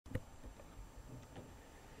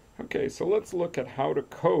Okay, so let's look at how to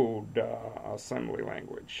code assembly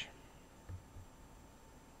language.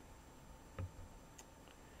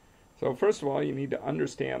 So first of all, you need to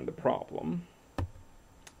understand the problem.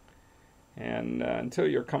 And until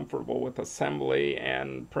you're comfortable with assembly,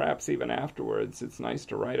 and perhaps even afterwards, it's nice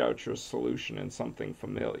to write out your solution in something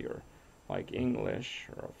familiar, like English,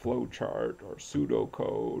 or a flowchart, or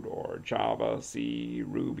pseudocode, or Java, C,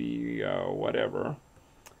 Ruby, whatever.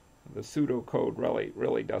 The pseudocode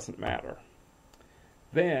really doesn't matter.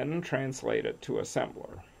 Then translate it to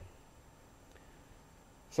assembler.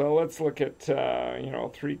 So let's look at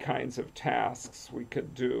three kinds of tasks we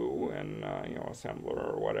could do in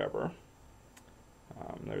assembler or whatever.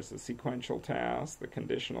 There's the sequential task, the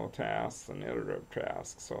conditional tasks, and iterative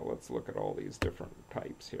tasks. So let's look at all these different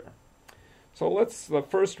types here. So the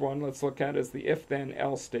first one let's look at is the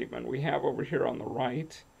if-then-else statement. We have over here on the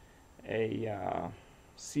right a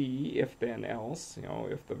C if-then-else.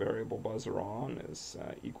 If the variable buzzer on is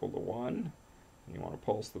equal to 1, and you want to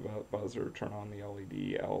pulse the buzzer, turn on the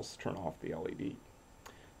LED, else turn off the LED.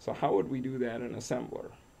 So how would we do that in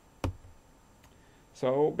assembler?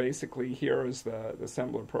 So basically here is the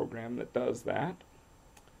assembler program that does that.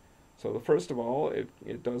 So first of all,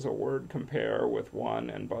 it does a word compare with 1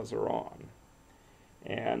 and buzzer on.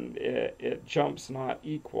 And it jumps not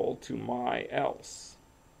equal to my else.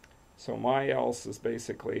 So my else is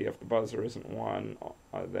basically if the buzzer isn't 1,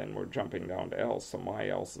 then we're jumping down to else. So my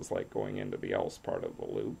else is like going into the else part of the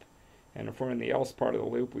loop. And if we're in the else part of the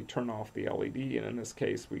loop, we turn off the LED. And in this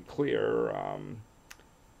case, we clear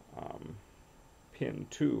pin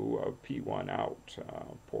 2 of P1 out,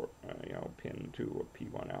 pin 2 of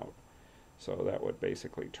P1 out. So that would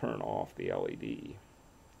basically turn off the LED.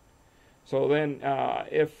 So then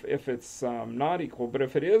if it's not equal, but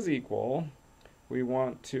if it is equal, we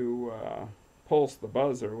want to pulse the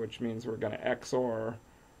buzzer, which means we're going to XOR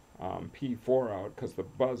P4 out because the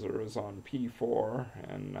buzzer is on P4,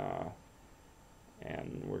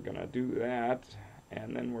 and we're going to do that,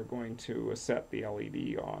 and then we're going to set the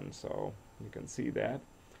LED on, so you can see that.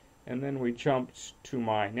 And then we jumped to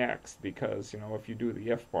my next because, if you do the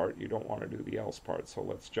if part, you don't want to do the else part, so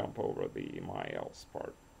let's jump over the my else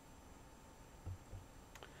part.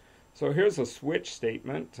 So here's a switch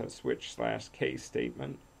statement, a switch/case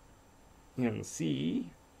statement in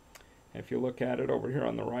C. If you look at it over here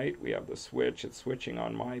on the right, we have the switch. It's switching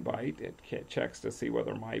on my byte. It checks to see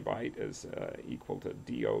whether my byte is equal to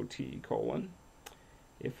DOT:.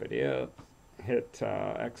 If it is, it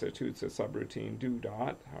executes a subroutine do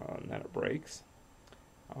dot, and then it breaks.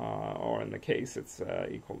 Or in the case it's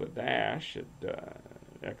equal to dash, it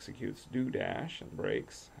executes do dash and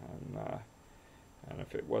breaks. And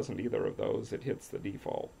if it wasn't either of those, it hits the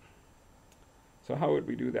default. So how would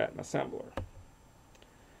we do that in assembler?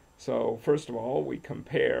 So first of all, we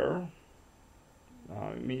compare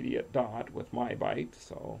immediate dot with my byte.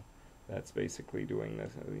 So that's basically doing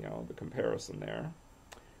this, the comparison there.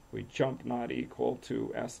 We jump not equal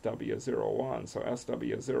to SW01. So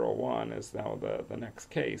SW01 is now the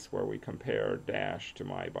next case where we compare dash to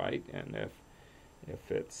my byte, and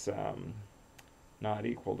if it's not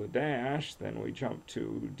equal to dash, then we jump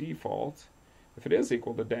to default. If it is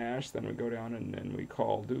equal to dash, then we go down and then we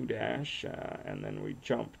call do dash, and then we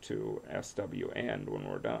jump to SW end when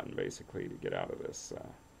we're done, basically, to get out of this.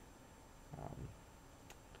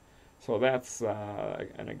 So that's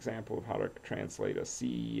an example of how to translate a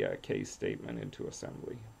C case statement into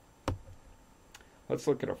assembly. Let's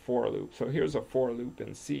look at a for loop. So here's a for loop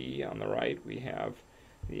in C. On the right, we have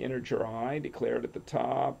the integer I declared at the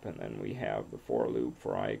top, and then we have the for loop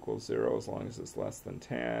for I equals 0 as long as it's less than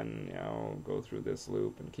 10. Go through this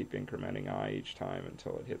loop and keep incrementing I each time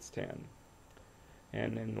until it hits 10.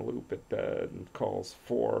 And in the loop it calls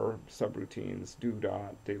for subroutines do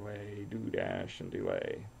dot, delay, do dash, and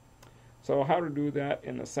delay. So how to do that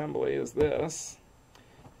in assembly is this.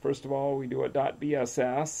 First of all, we do a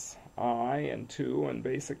 .bss I and 2, and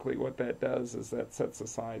basically what that does is that sets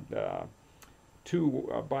aside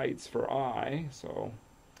 2 bytes for I, so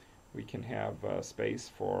we can have space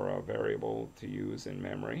for a variable to use in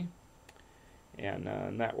memory, and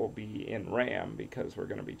that will be in RAM because we're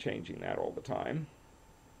going to be changing that all the time.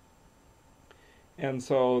 And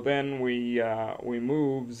so then we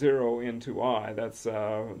move 0 into I. That's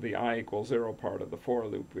the I equals 0 part of the for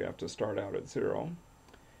loop. We have to start out at 0.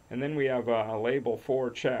 And then we have a label for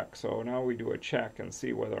check. So now we do a check and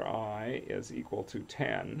see whether I is equal to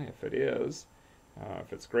 10. If it is,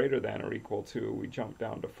 if it's greater than or equal to, we jump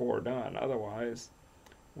down to for done. Otherwise,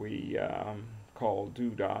 we call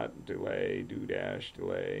do dot, delay, do dash,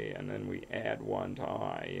 delay, and then we add 1 to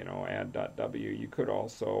I, add dot W. You could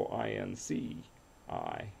also INC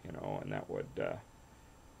I, and that would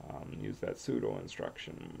use that pseudo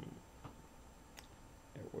instruction.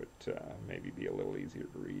 It would maybe be a little easier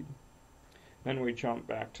to read. Then we jump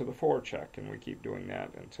back to the for check, and we keep doing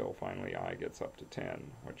that until finally I gets up to 10, in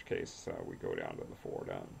which case we go down to the for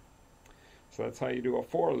done. So that's how you do a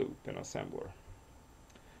for loop in assembler.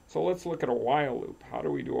 So let's look at a while loop. How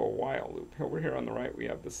do we do a while loop? Over here on the right we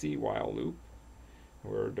have the C while loop.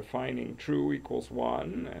 We're defining true equals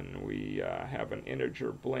 1, and we have an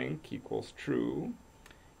integer blink equals true.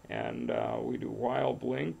 And we do while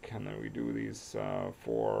blink, and then we do these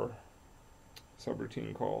for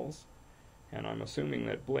subroutine calls. And I'm assuming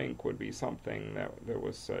that blink would be something that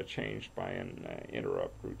was changed by an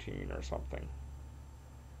interrupt routine or something.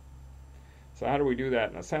 So how do we do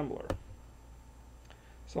that in assembler?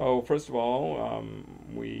 So first of all,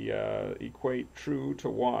 we equate true to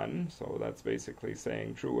 1. So that's basically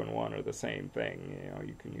saying true and 1 are the same thing.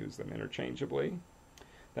 You can use them interchangeably.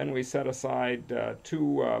 Then we set aside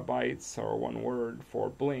 2 bytes or 1 word for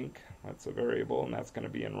blink. That's a variable, and that's going to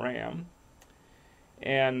be in RAM.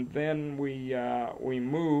 And then we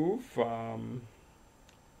move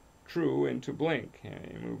true into blink.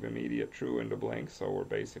 And you move immediate true into blink, so we're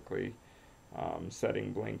basically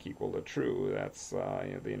setting blink equal to true. That's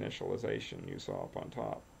the initialization you saw up on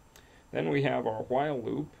top. Then we have our while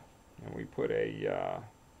loop, and we put a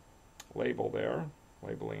label there,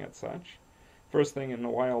 labeling it such. First thing in the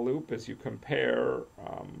while loop is you compare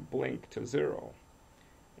blink to 0,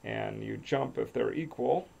 and you jump if they're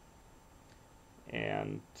equal,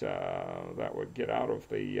 and that would get out of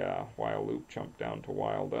the while loop, jump down to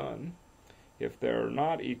while done. If they're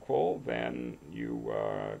not equal, then you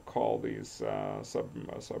call these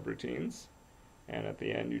subroutines, and at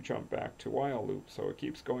the end you jump back to while loop. So it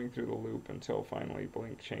keeps going through the loop until finally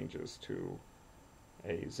blink changes to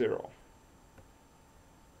a 0.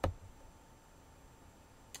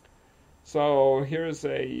 So here's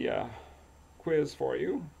a quiz for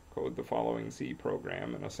you. Code the following C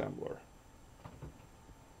program in assembler.